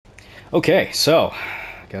Okay, so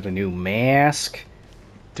got a new mask,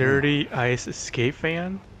 Dirty ice escape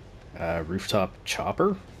fan? rooftop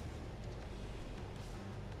chopper.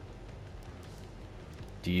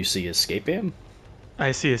 Do you see escape am?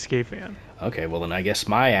 I see escape fan. Okay, well then I guess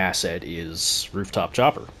my asset is rooftop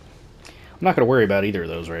chopper. I'm not going to worry about either of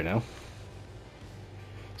those right now.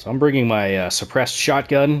 So I'm bringing my suppressed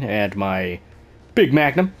shotgun and my big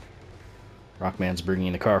magnum. Rockman's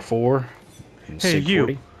bringing the car 4 and Hey, Sig you.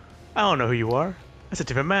 40. I don't know who you are. That's a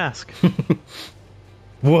different mask.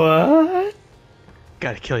 What?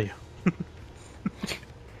 Gotta kill you.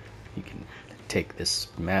 You can take this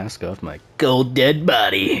mask off my cold dead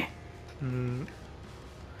body. Mm,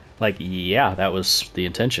 Like, yeah, that was the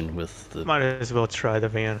intention with the... might as well try the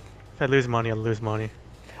van. If I lose money, I'll lose money.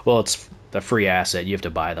 Well, it's a free asset. You have to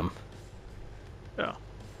buy them. Oh.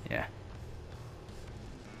 Yeah.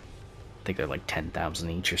 I think they're like 10,000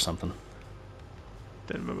 each or something.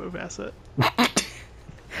 Didn't move asset.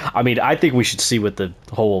 I mean, I think we should see what the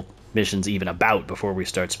whole mission's even about before we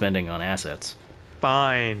start spending on assets.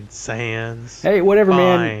 Fine, Sans. Hey, whatever,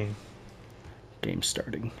 man. Fine. Game's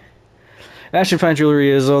starting. Action fine jewelry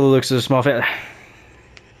is all the looks of a small fan.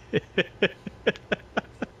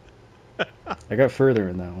 I got further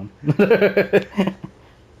in that one.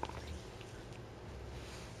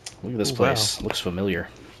 Look at this place. Wow. Looks familiar.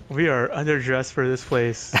 We are underdressed for this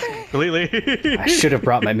place. Completely. I should have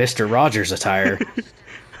brought my Mr. Rogers attire. Mask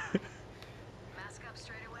up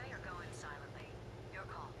straight away or go in silently. Your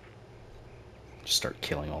call. Just start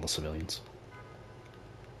killing all the civilians.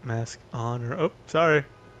 Mask on or... Oh, sorry.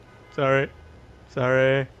 Sorry.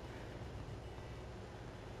 Sorry.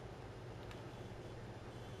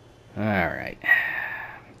 Alright.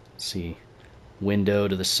 See. Window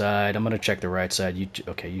to the side. I'm gonna check the right side.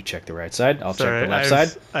 Okay, you check the right side. I'll check the left side.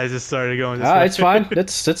 I just started going this way. Ah, it's fine.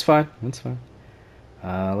 It's fine. It's fine.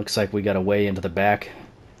 Looks like we got a way into the back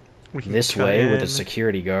We can this cut way with in. a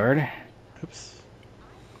security guard. Oops.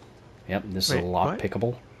 Yep, this Wait, is a lock what?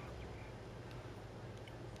 pickable.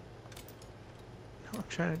 No, I'm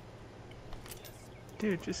trying to...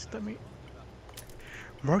 Dude, just let me...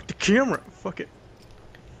 Mark the camera! Fuck it.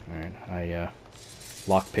 Alright, I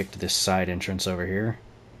lock picked this side entrance over here.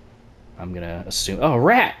 I'm gonna assume... Oh,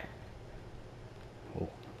 rat! Oh.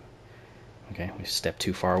 Okay, we step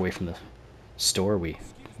too far away from the store. We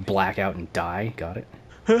black out and die. Got it?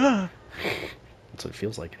 The That's what it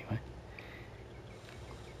feels like, anyway.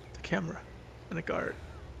 camera. And a guard.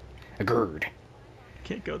 A gird.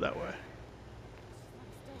 Can't go that way.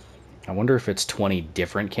 I wonder if it's 20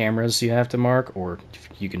 different cameras you have to mark, or if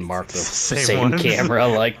you can mark the Same same ones. camera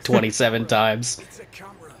like 27 times. It's a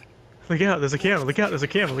camera. Look out, there's a camera. Look out, there's a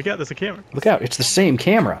camera. Look out, there's a camera. Look out, it's the same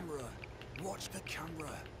camera. Camera. Watch the camera.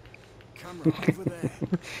 Camera over there.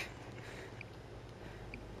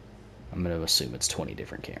 I'm going to assume it's 20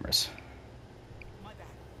 different cameras.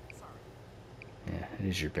 Yeah, it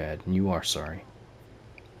is your bad. And you are sorry.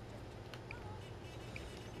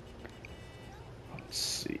 Let's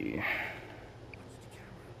see.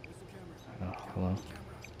 Oh, hello.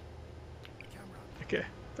 Okay,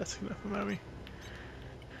 that's enough about me.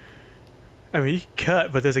 I mean, you can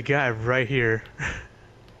cut, but there's a guy right here.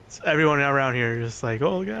 So everyone around here is just like,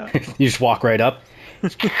 oh, look out. You just walk right up.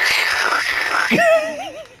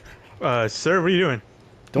 Sir, what are you doing?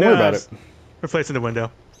 Don't worry about it. Replacing the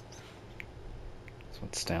window. So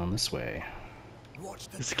it's down this way. Watch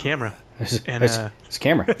the It's a camera. There's, And, there's, there's a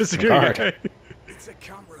camera. It's a And a guard. guy. It's a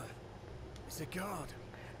camera. It's a guard.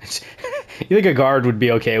 You think a guard would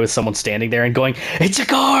be okay with someone standing there and going, "It's a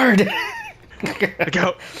guard"? Look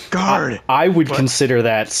out, guard. I would What? consider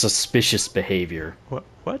that suspicious behavior. What?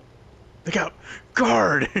 What? Look out,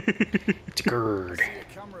 guard. It's a guard. See a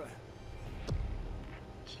camera.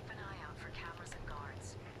 Keep an eye out for cameras and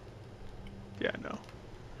guards. Yeah, no.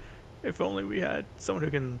 If only we had someone who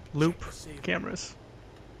can loop cameras.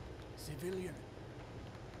 Civilian.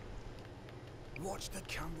 Watch the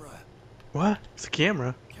camera. What? It's a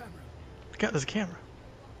camera. Camera. Look out, there's a camera.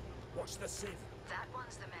 Watch the sieve. That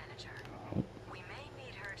one's the manager. We may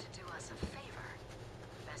need her to do us a favor.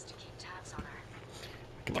 Best to keep tabs on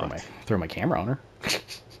her. I can throw my camera on her.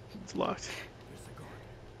 It's locked. Here's the guard.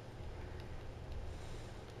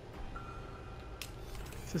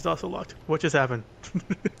 This is also locked. What just happened?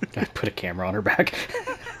 I put a camera on her back.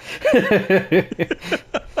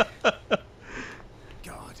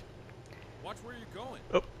 Guard. Watch where you're going.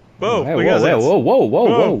 Oh, whoa, Whoa, we whoa, got this. whoa, whoa, whoa, whoa,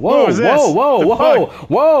 Whoa, whoa, what was this? whoa, whoa, The whoa, fuck?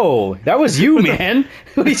 whoa! That was you, man.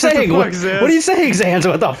 What are you saying? fuck, What Zans? are you saying, Zans?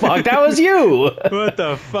 What the fuck? That was you. What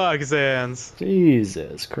the fuck, Zans?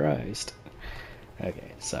 Jesus Christ.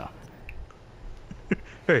 Okay, so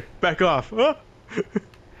Hey, back off. Oh.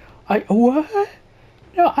 what?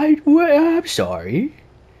 No, what? I'm sorry.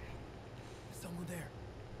 There's someone there.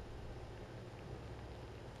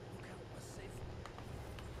 Look out, a safe.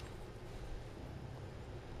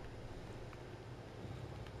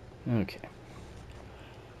 Okay.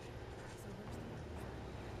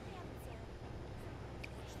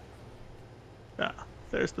 Ah,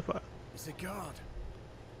 there's the file. It's a guard.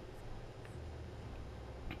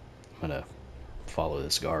 I'm gonna follow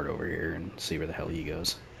this guard over here and see where the hell he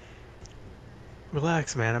goes.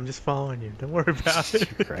 Relax, man. I'm just following you. Don't worry about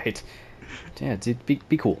it. Right. Yeah, dude, be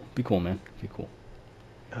cool. Be cool, man. Be cool.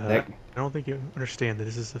 I don't think you understand that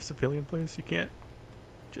this is a civilian place. You can't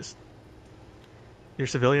just... You're a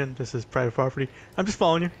civilian. This is private property. I'm just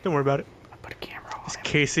following you. Don't worry about it. I put a camera on Just him.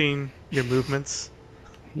 casing your movements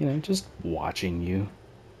You know, just watching you.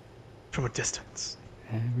 from a distance.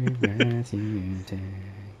 Every breath you take.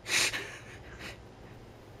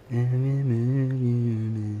 Every move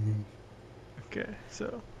you make. Okay,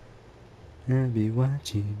 so... I'll be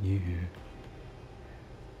watching you.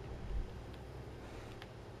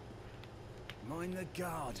 Mind the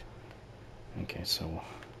guard. Okay, so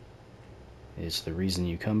is the reason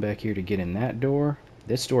you come back here to get in that door?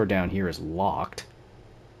 This door down here is locked.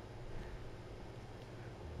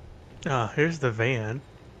 Ah, here's the van.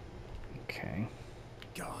 Okay.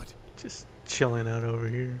 Guard. Just chilling out over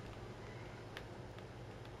here.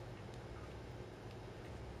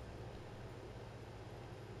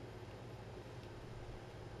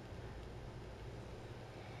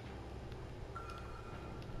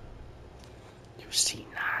 You see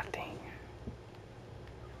nothing.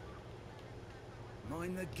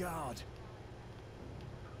 Mind the guard.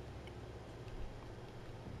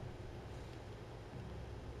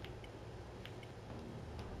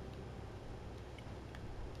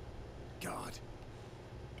 Guard.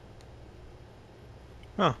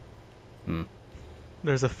 Huh. Hmm.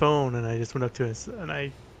 There's a phone, and I just went up to it, and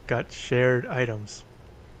I got shared items.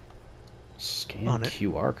 Scan On it.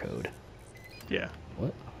 QR code. Yeah.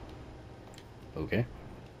 What? Okay.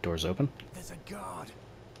 Doors open. There's a guard.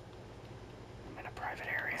 I'm in a private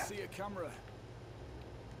I area. see a camera.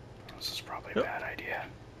 This is probably a Yep. bad idea.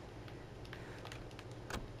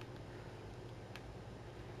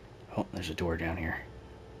 Oh, there's a door down here.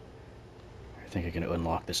 I think I can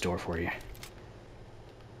unlock this door for you.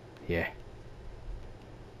 Yeah.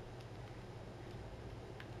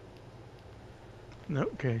 No,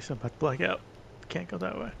 okay, so I'm about to black out. Can't go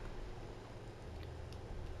that way.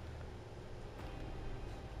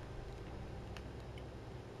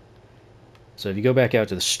 So if you go back out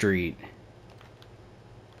to the street,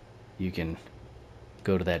 you can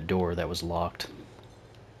go to that door that was locked.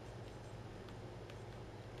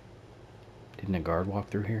 Didn't a guard walk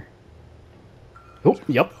through here? Oh,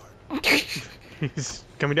 yep. He's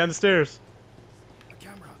coming down the stairs. A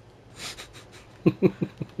camera.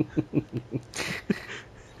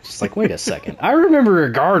 Just like, wait a second. I remember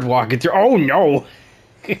a guard walking through. Oh, no.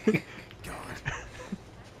 Guard.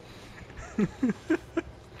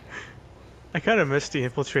 I kind of miss the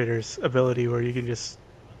infiltrator's ability where you can just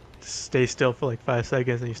stay still for like 5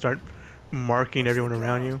 seconds and you start marking everyone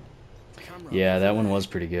around you. Camera. Yeah, that one was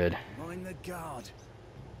pretty good. Mind the guard.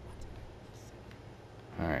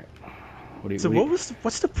 All right. What do you, So what do you-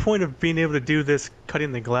 what's the point of being able to do this,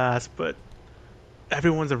 cutting the glass, but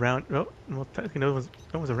everyone's around? Well, technically no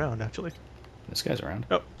one's around actually. This guy's around.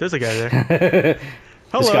 Oh, there's a guy there.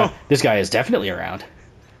 Hello. This guy is definitely around.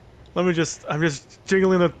 I'm just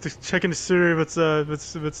jiggling up, checking to see if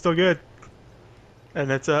it's still good, and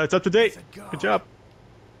it's up to date. It's a guard. Good job.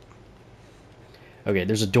 Okay,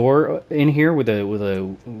 there's a door in here with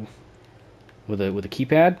a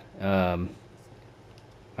keypad. I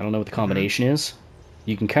don't know what the combination is.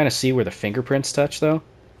 You can kind of see where the fingerprints touch though.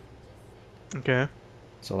 Okay.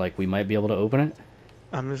 So like we might be able to open it.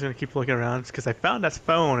 I'm just gonna keep looking around because I found that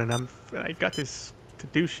phone and I got this to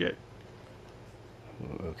do shit.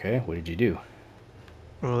 Okay, what did you do?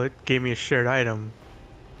 Well, it gave me a shared item.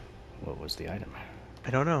 What was the item? I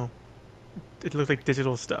don't know. It looked like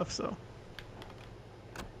digital stuff, so.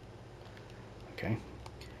 Okay.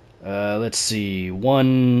 Let's see.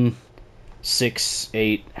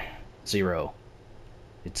 1680.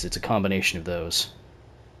 It's a combination of those.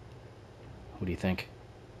 What do you think?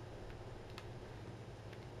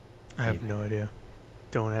 I have no idea.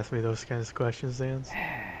 Don't ask me those kinds of questions, Zans.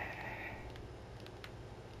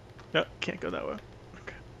 No, can't go that way.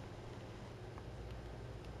 Okay.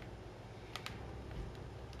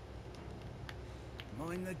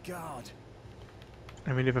 Mind the guard.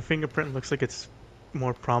 I mean, if a fingerprint looks like it's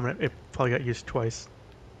more prominent, it probably got used twice.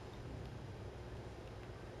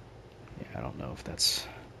 Yeah, I don't know if that's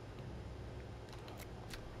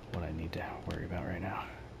what I I need to worry about right now.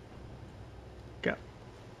 Go.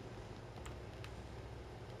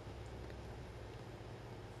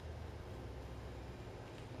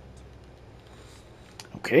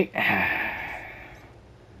 Okay.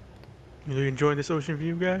 You really enjoying this ocean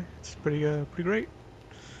view, guy? It's pretty great.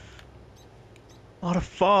 A lot of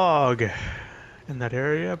fog in that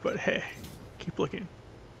area, but hey, keep looking.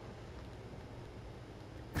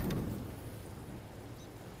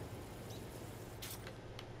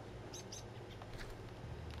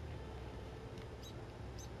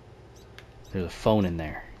 There's a phone in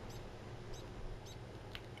there.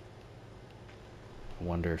 I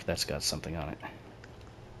wonder if that's got something on it.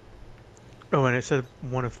 Oh, and it said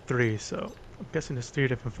 1 of 3, so I'm guessing there's 3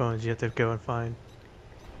 different phones you have to go and find.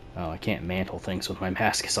 Oh, I can't mantle things with my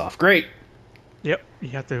mask is off. Great! Yep, you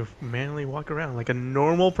have to manually walk around like a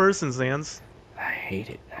normal person, Sans. I hate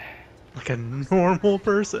it. Like a normal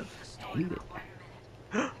person. I hate it. If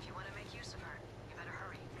you want to make use of her, you better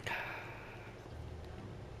hurry.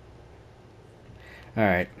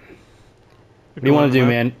 Alright. What do you want to do,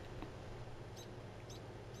 man?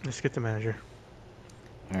 Let's get the manager.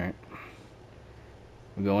 Alright.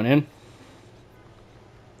 We're going in?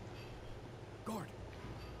 Guard.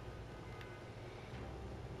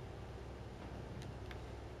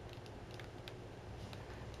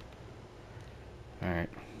 Alright.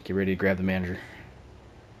 Get ready to grab the manager.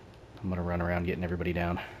 I'm gonna run around getting everybody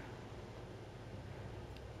down.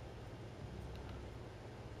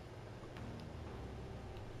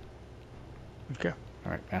 Okay,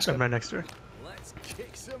 Alright, mask I'm up. right next to her. Let's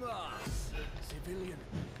kick some ass. Civilian.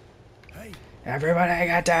 Hey, Everybody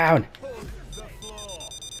get down! hold the floor.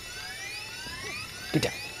 Get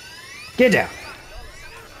down. Get down!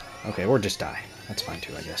 Okay, or just die. That's fine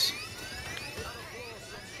too, I guess.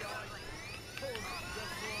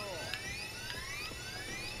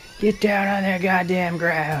 Get down on their goddamn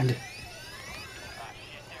ground!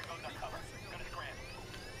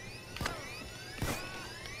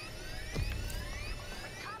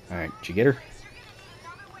 Alright, did you get her?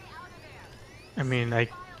 I mean, I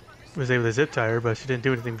was able to zip tie her, but she didn't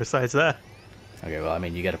do anything besides that. Okay, well, I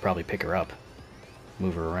mean, you gotta probably pick her up.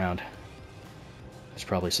 Move her around. There's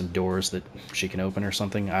probably some doors that she can open or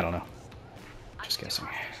something. I don't know. Just guessing.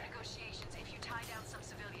 Negotiations if you tie down some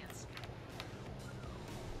civilians.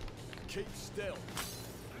 Keep still.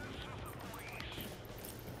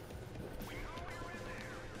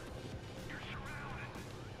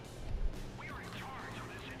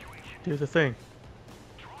 Do the thing.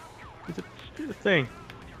 Do the thing.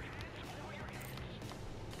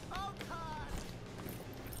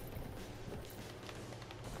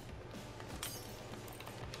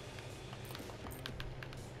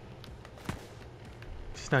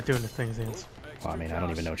 She's not doing the thing, Zans. Well, I mean, I don't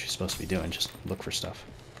even know what she's supposed to be doing. Just look for stuff.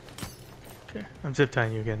 Okay, I'm zip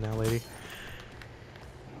tying you again now, lady.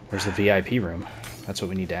 Where's the VIP room? That's what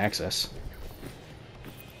we need to access.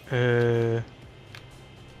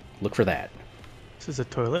 Look for that. This is a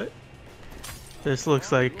toilet. This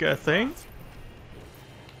looks like a thing.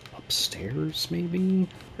 Upstairs, maybe?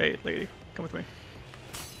 Hey, lady, come with me.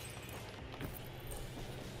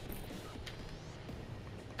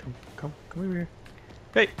 Come over here.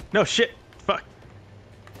 Hey, no shit. Fuck.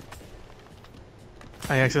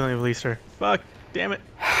 I accidentally released her. Fuck, damn it.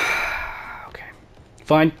 Okay.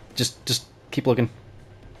 Fine. Just keep looking.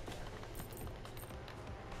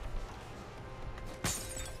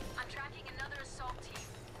 I'm tracking another assault team.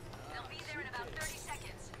 They'll be there in about 30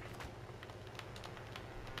 seconds.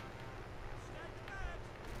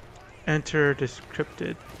 Enter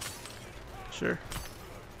descripted. Sure.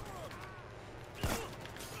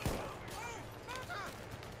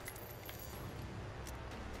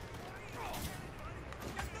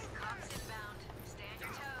 Cops inbound. Stay on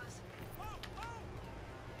your toes.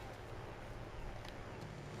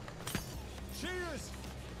 Cheers!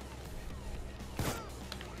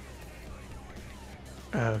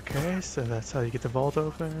 Okay, so that's how you get the vault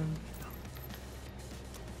open.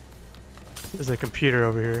 There's a computer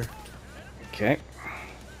over here. Okay.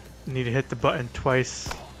 You need to hit the button twice.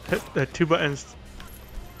 Hit the 2 buttons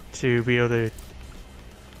to be able to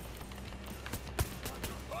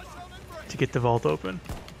get the vault open.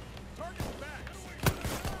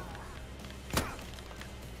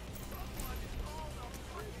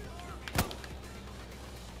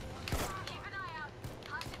 Keep an eye out.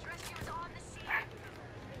 Hostage rescue is on the scene.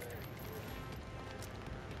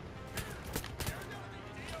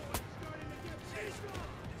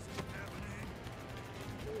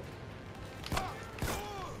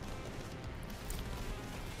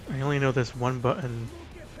 I only know this one button.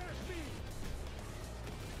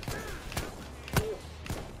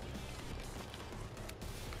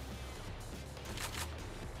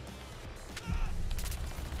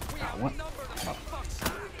 What? Oh.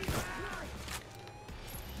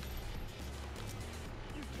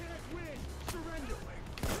 You can't win. Surrender.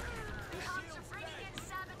 Cops are bringing in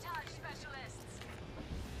sabotage specialists.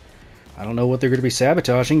 I don't know what they're going to be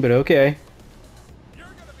sabotaging, but okay. You're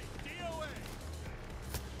gonna be DOA.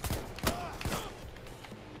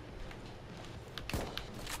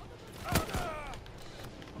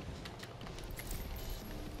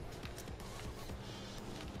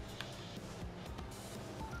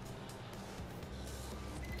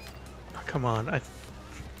 Oh, come on. Oh,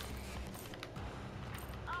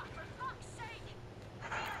 for fuck's sake!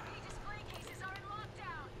 VIP display cases are in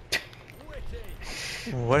lockdown.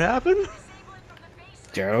 Wicked. What happened? Disabling from the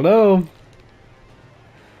basement. I don't know.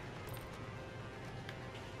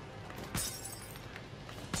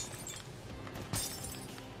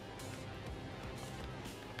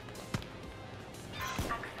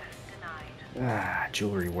 Ah,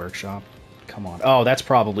 jewelry workshop. Come on. Oh, that's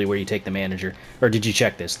probably where you take the manager. Or did you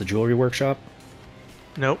check this? The jewelry workshop?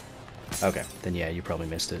 Nope. Okay, then yeah, you probably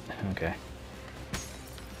missed it. Okay.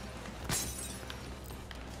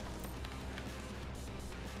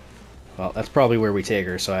 Well, that's probably where we take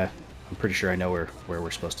her, so I'm pretty sure I know where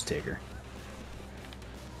we're supposed to take her.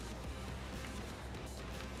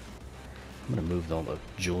 I'm gonna move all the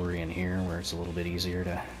jewelry in here where it's a little bit easier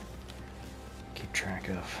to keep track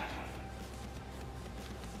of.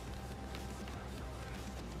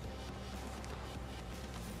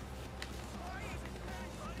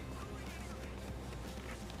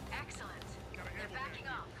 Excellent. They're backing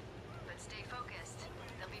off. But stay focused.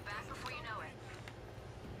 They'll be back before you know it.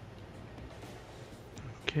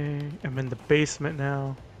 Okay, I'm in the basement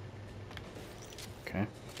now. Okay.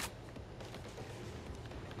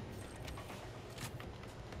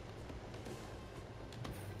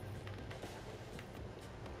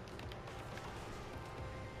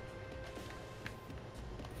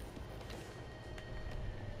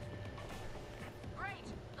 Great!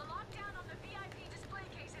 The lockdown on the VIP display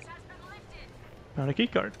cases has been lifted. Found a key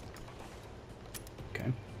card.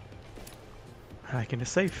 Okay. Hack into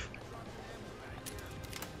safe.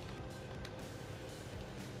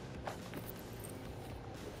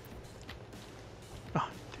 Oh,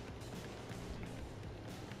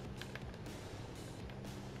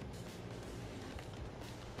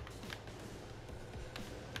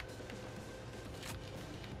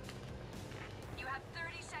 You have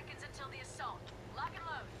 30 seconds until the assault. Lock and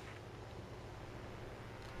load.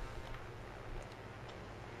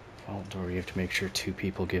 Vault door, you have to make sure two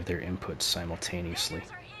people give their inputs simultaneously.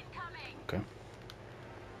 Lasers are incoming. Okay.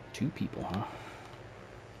 Two people, huh?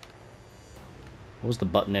 What was the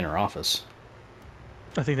button in her office?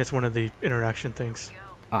 I think that's one of the interaction things. Go.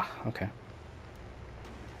 Ah, okay.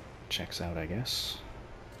 Checks out, I guess.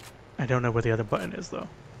 I don't know where the other button is though.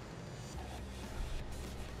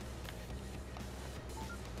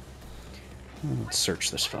 Let's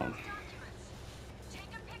search this phone. Documents. Take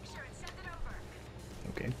a picture and send it over.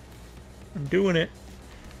 Okay. I'm doing it.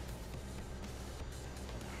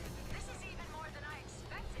 This is even more than I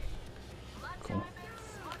expected. Blood Cool. diamonds,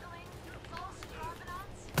 smuggling, false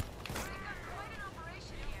provenance. They've got quite an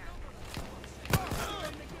operation here.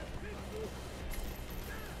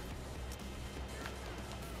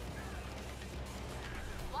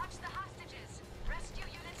 Watch the hostages. Rescue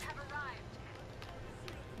units have arrived.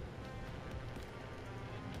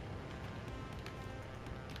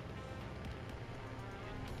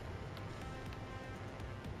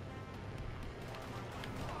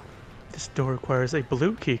 This door requires a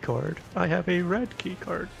blue key card. I have a red key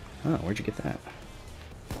card. Oh, where'd you get that?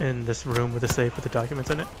 In this room with a safe with the documents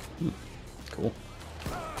in it. Cool.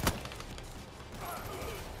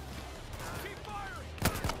 Keep firing.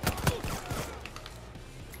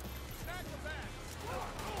 Snag the back.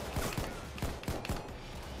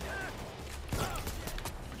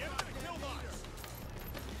 Get to the kill box.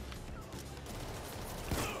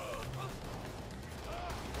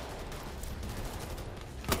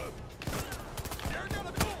 You're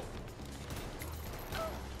gonna move.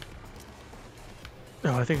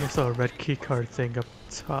 Oh, I think I saw a red key card thing up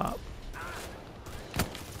top.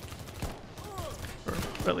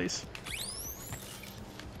 Or at least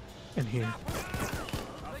in here.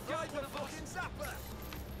 The guy with a fucking zapper.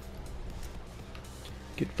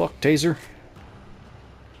 Get fucked, taser.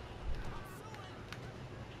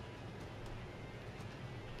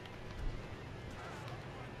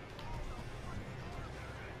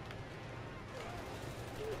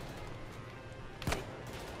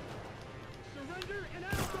 Surrender and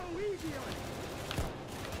I'll go easy on you.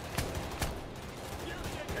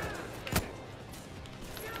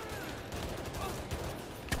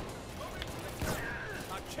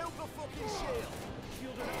 I killed the fucking shield. I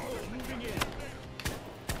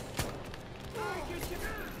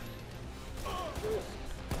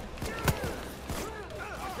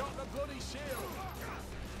got the bloody shield.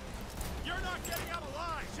 You're not getting out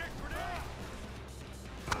alive. Check grenade.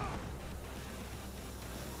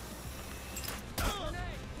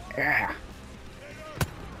 Yeah.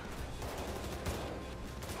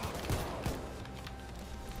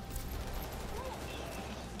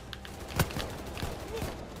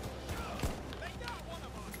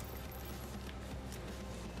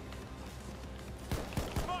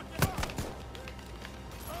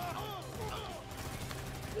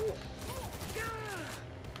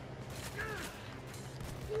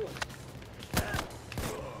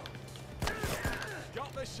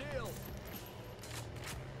 Got the shield.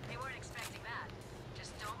 They weren't expecting that.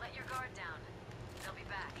 Just don't let your guard down. They'll be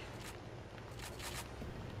back.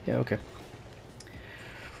 Yeah, okay.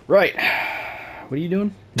 Right. What are you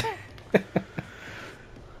doing?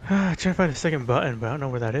 Trying to find a second button, but I don't know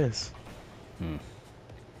where that is. I'm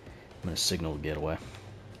gonna signal the getaway.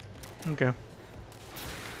 Okay.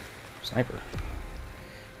 Sniper.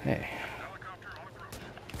 Hey.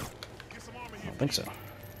 I don't think so.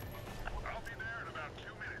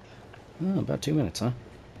 Oh, about 2 minutes, huh?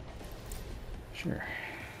 Sure.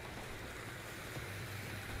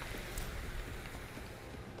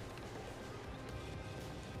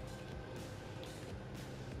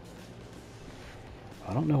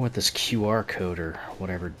 I don't know what this QR code or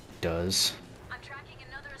whatever does. I'm tracking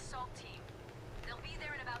another assault team. They'll be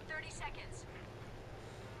there in about 30 seconds.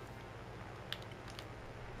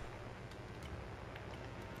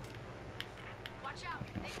 Watch out.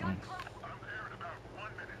 They've got close.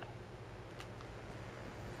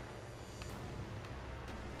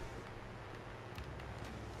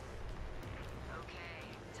 Okay,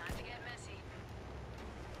 time to get messy.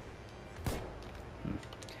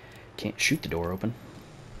 Can't shoot the door open.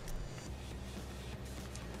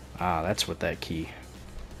 Ah, that's what that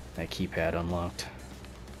keypad unlocked.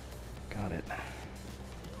 Got it.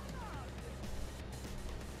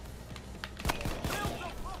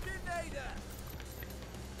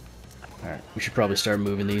 Alright, we should probably start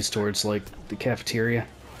moving these towards, like, the cafeteria.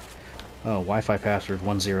 Oh, Wi-Fi password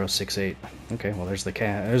 1068. Okay, well, there's the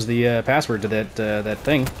password to that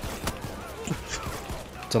thing.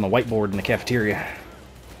 It's on the whiteboard in the cafeteria.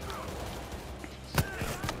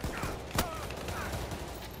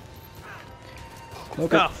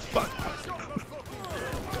 Okay. Oh, fuck.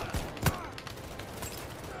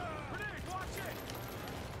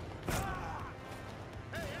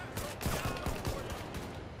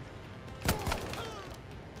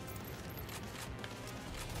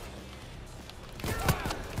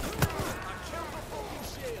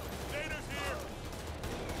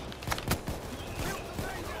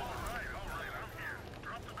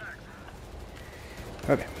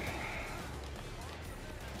 Okay.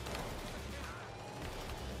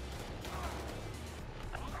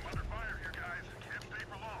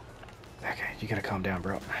 Okay, you gotta calm down,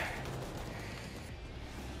 bro.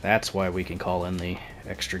 That's why we can call in the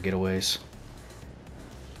extra getaways.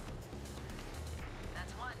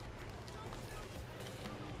 That's one.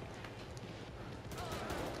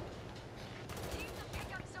 Keep the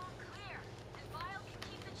pickup zone clear, and Vile can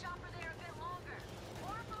keep the chopper there a bit longer.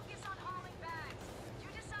 Or focus on hauling bags. You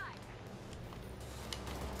decide.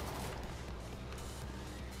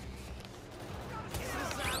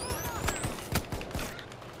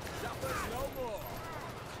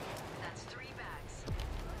 That's 3 bags.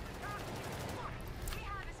 We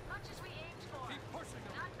have as much as we aimed for.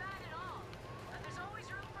 Not bad at all. But there's always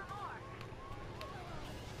room for more.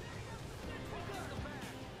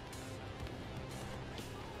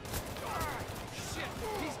 Shit,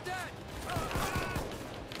 he's dead.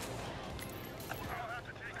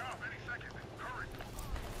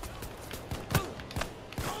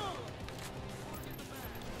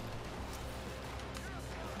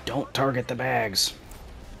 Don't target the bags.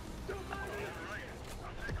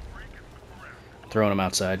 Throwing them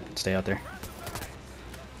outside. Stay out there.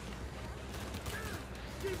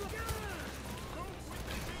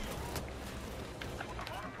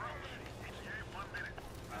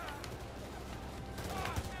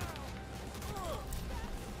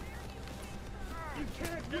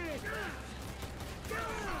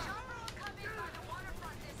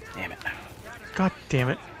 Damn it. God damn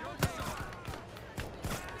it.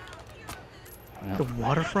 Well, The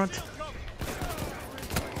waterfront?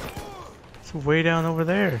 It's way down over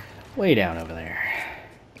there. way down over there.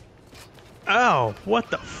 Ow, what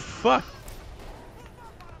the fuck?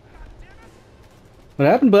 What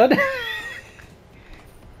happened, bud?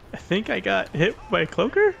 I think I got hit by a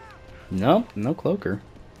cloaker? No, no cloaker.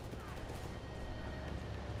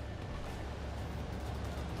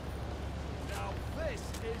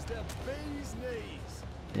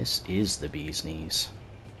 This is the bee's knees.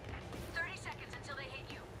 30 seconds until they hit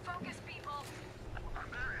you. Focus, people.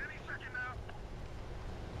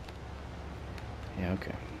 Yeah,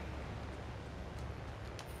 okay.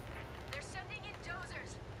 They're sending in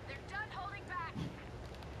dozers. They're done holding back.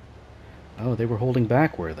 Oh, they were holding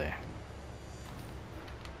back, were they?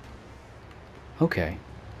 Okay.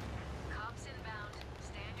 Cops inbound.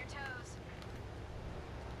 Stay on your toes.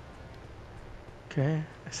 Okay,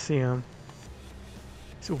 I see him.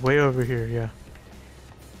 He's way over here, yeah.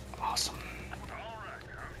 Awesome.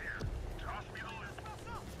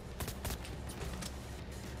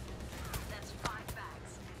 That's 5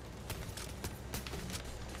 bags.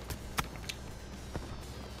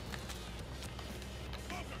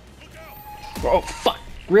 Oh, fuck!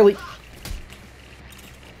 Really?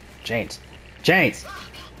 James. James!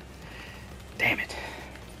 Damn it.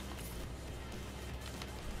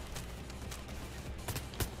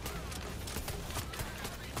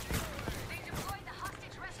 They deployed the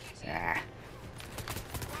hostage rescue team. Ah.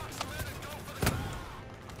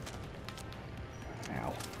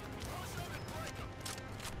 Ow.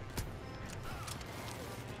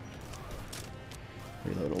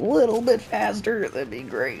 Reload a little bit faster, that'd be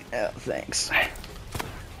great. Oh, thanks. Stand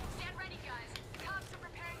ready, guys. Cops are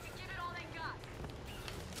preparing to give it all they got.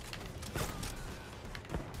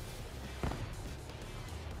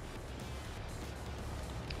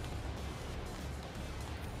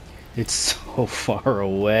 It's so far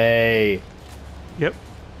away. Yep.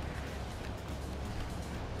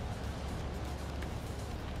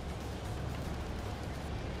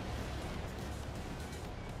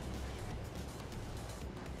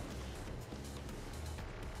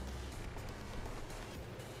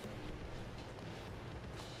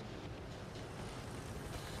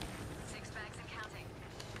 Six bags and counting.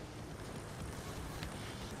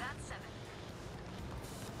 That's 7.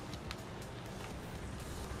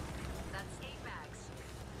 That's 8 bags.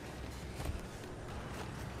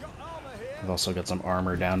 Got armor here. I've also got some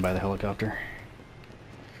armor down by the helicopter.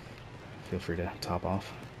 Feel free to top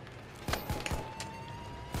off.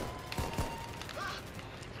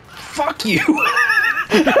 Fuck you!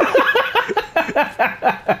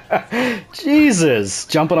 Jesus!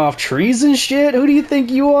 Jumping off trees and shit? Who do you think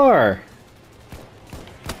you are?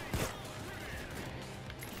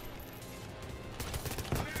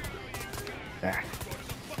 Ah.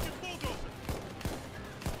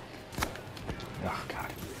 Oh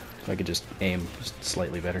god. If I could just aim just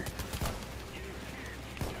slightly better.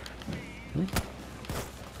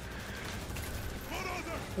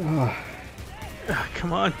 Ah,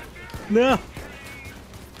 come on. No.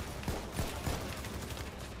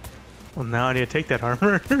 Well, now I need to take that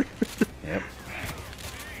armor. Yep.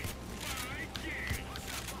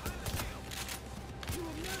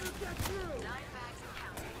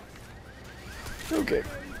 Okay.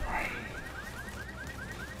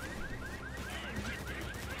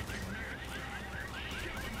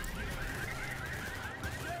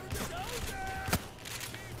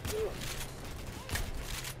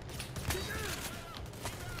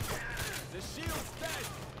 The shield's dead.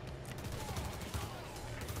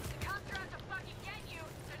 Cops are out to fucking get you.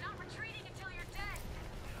 They're not retreating until you're dead.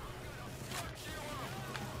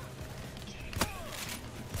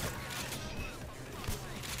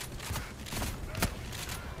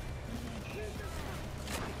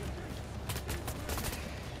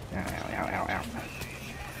 Ow, ow, ow, ow, ow.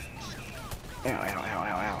 Ow, ow, ow,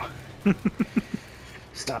 ow, ow.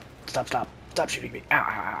 Stop, stop, stop. Stop shooting me. Ow, ow,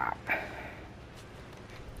 ow.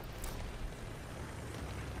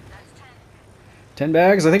 That's 10. 10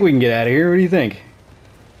 bags? I think we can get out of here. What do you think?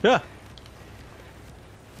 Yeah.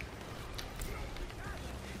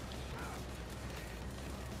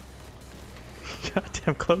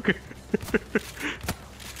 Goddamn cloaker.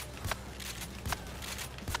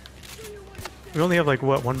 We only have like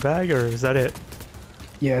what, 1 bag, or is that it?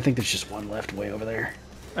 Yeah, I think there's just one left way over there.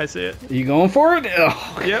 I see it. Are you going for it?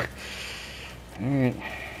 Oh. Yep. Alright.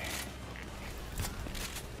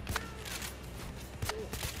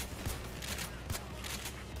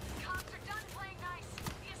 Cops are done playing nice.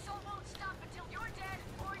 The assault won't stop until you're dead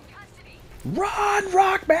or in custody. Run,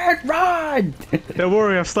 Rockback, run! Don't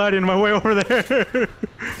worry, I'm sliding my way over there.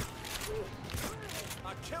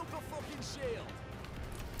 I killed the fucking shield.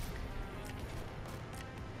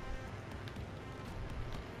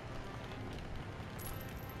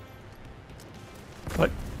 What?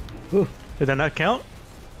 Ooh, Did that not count?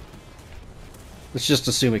 let's just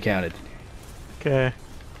assume it counted. Okay.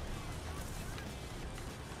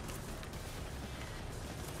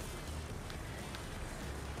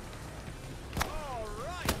 All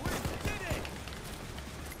right, we did it.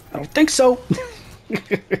 I don't think so.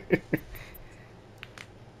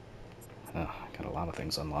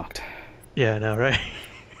 everything's unlocked. Yeah, I know, right?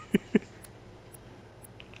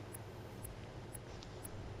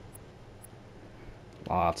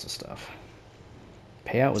 Lots of stuff.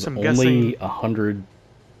 Payout was So I'm only guessing-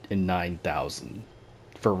 109,000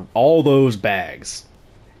 for all those bags.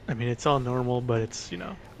 I mean, it's all normal, but it's, We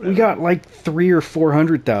whatever. got like 300,000 or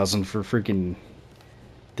 400,000 for freaking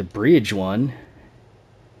the bridge one.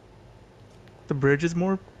 The bridge is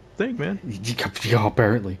more thing, man. Yeah,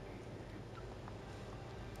 apparently.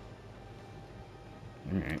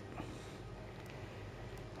 Alright.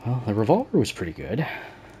 Well, the revolver was pretty good.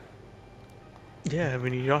 Yeah, I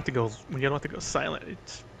mean, you don't have to go when you don't have to go silent.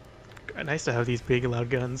 It's nice to have these big, loud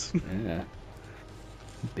guns. Yeah.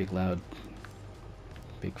 Big, loud,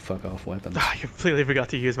 big fuck-off weapons. I completely forgot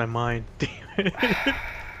to use my mind. Damn it.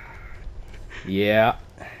 Yeah.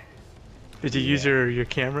 Did you use your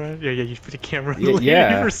camera? Yeah, you put the camera on the Y- lady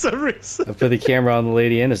yeah. for some reason. I put the camera on the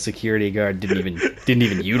lady, and a security guard didn't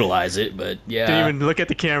even utilize it, but yeah. Didn't even look at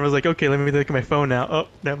the camera. I was like, okay, let me look at my phone now. Oh,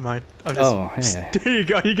 never mind. I'm just, Oh, yeah. There you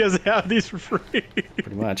go. You guys have these for free.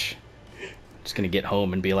 Pretty much. Just gonna get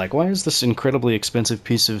home and be like, why is this incredibly expensive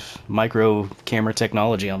piece of micro camera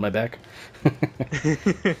technology on my back?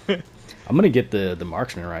 I'm gonna get the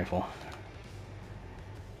marksman rifle.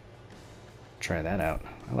 Try that out.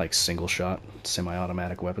 I like single shot,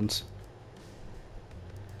 semi-automatic weapons.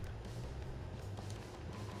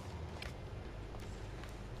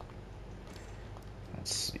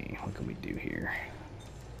 Let's see, what can we do here?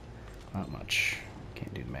 Not much.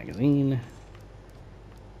 Can't do the magazine.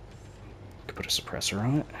 Could put a suppressor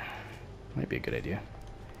on it. Might be a good idea.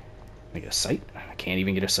 Can I get a sight? I can't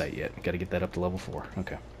even get a sight yet. Gotta get that up to level 4.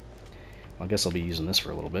 Okay. Well, I guess I'll be using this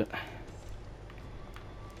for a little bit.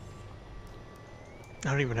 I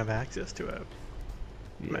don't even have access to a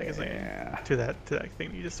magazine. Yeah. To that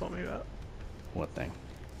thing you just told me about. What thing?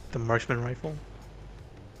 The marksman rifle.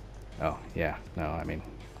 Oh, yeah. No, I mean...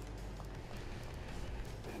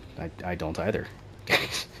 I don't either.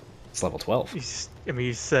 It's level 12.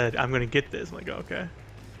 You said, I'm going to get this. I'm like, okay.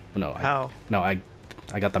 No, How?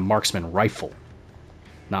 I got the marksman rifle,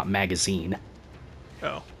 not magazine.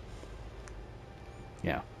 Oh.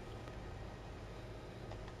 Yeah.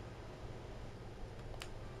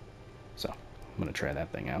 So, I'm gonna try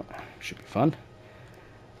that thing out. Should be fun.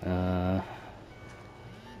 And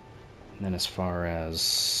then as far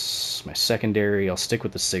as my secondary, I'll stick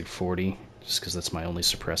with the SIG 40, just because that's my only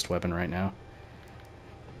suppressed weapon right now.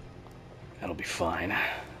 That'll be fine.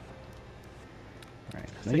 Alright.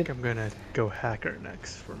 I think I'm going to go hacker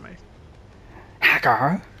next for my...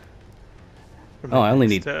 Hacker! for my Oh, I only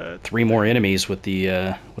next, need 3 more enemies with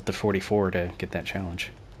the 44 to get that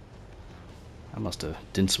challenge. I must have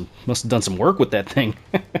done some work with that thing.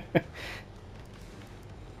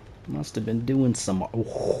 Must have been doing some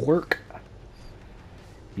work.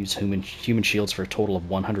 Use human shields for a total of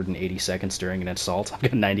 180 seconds during an assault. I've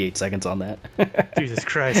got 98 seconds on that. Jesus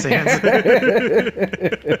Christ, Sans.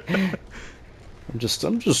 I'm just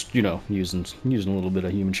using a little bit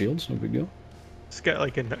of human shields. No big deal. Just got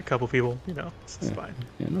like a couple people, it's Yeah. fine.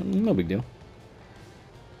 Yeah, no big deal.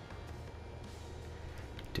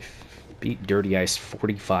 Beat Dirty Ice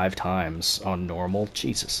 45 times on normal.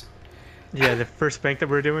 Jesus. Yeah, the first bank that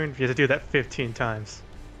we're doing, you have to do that 15 times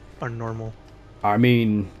on normal. I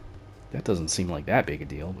mean, that doesn't seem like that big a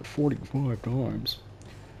deal, but 45 times.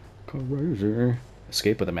 Crazy.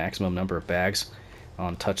 Escape with a maximum number of bags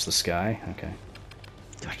on Touch the Sky. Okay.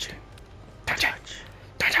 Touch it. Touch it.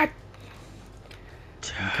 Touch it.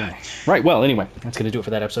 Okay. Right, well, anyway, that's going to do it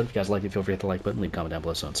for that episode. If you guys like it, feel free to hit the like button, leave a comment down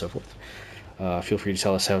below, so on and so forth. Feel free to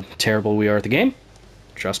tell us how terrible we are at the game.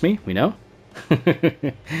 Trust me, we know.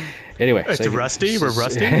 Anyway. It's rusty. We're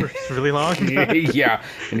rusty. It's really long. Yeah,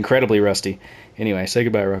 incredibly rusty. Anyway, say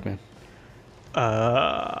goodbye, Rockman.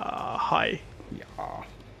 Hi. Yeah.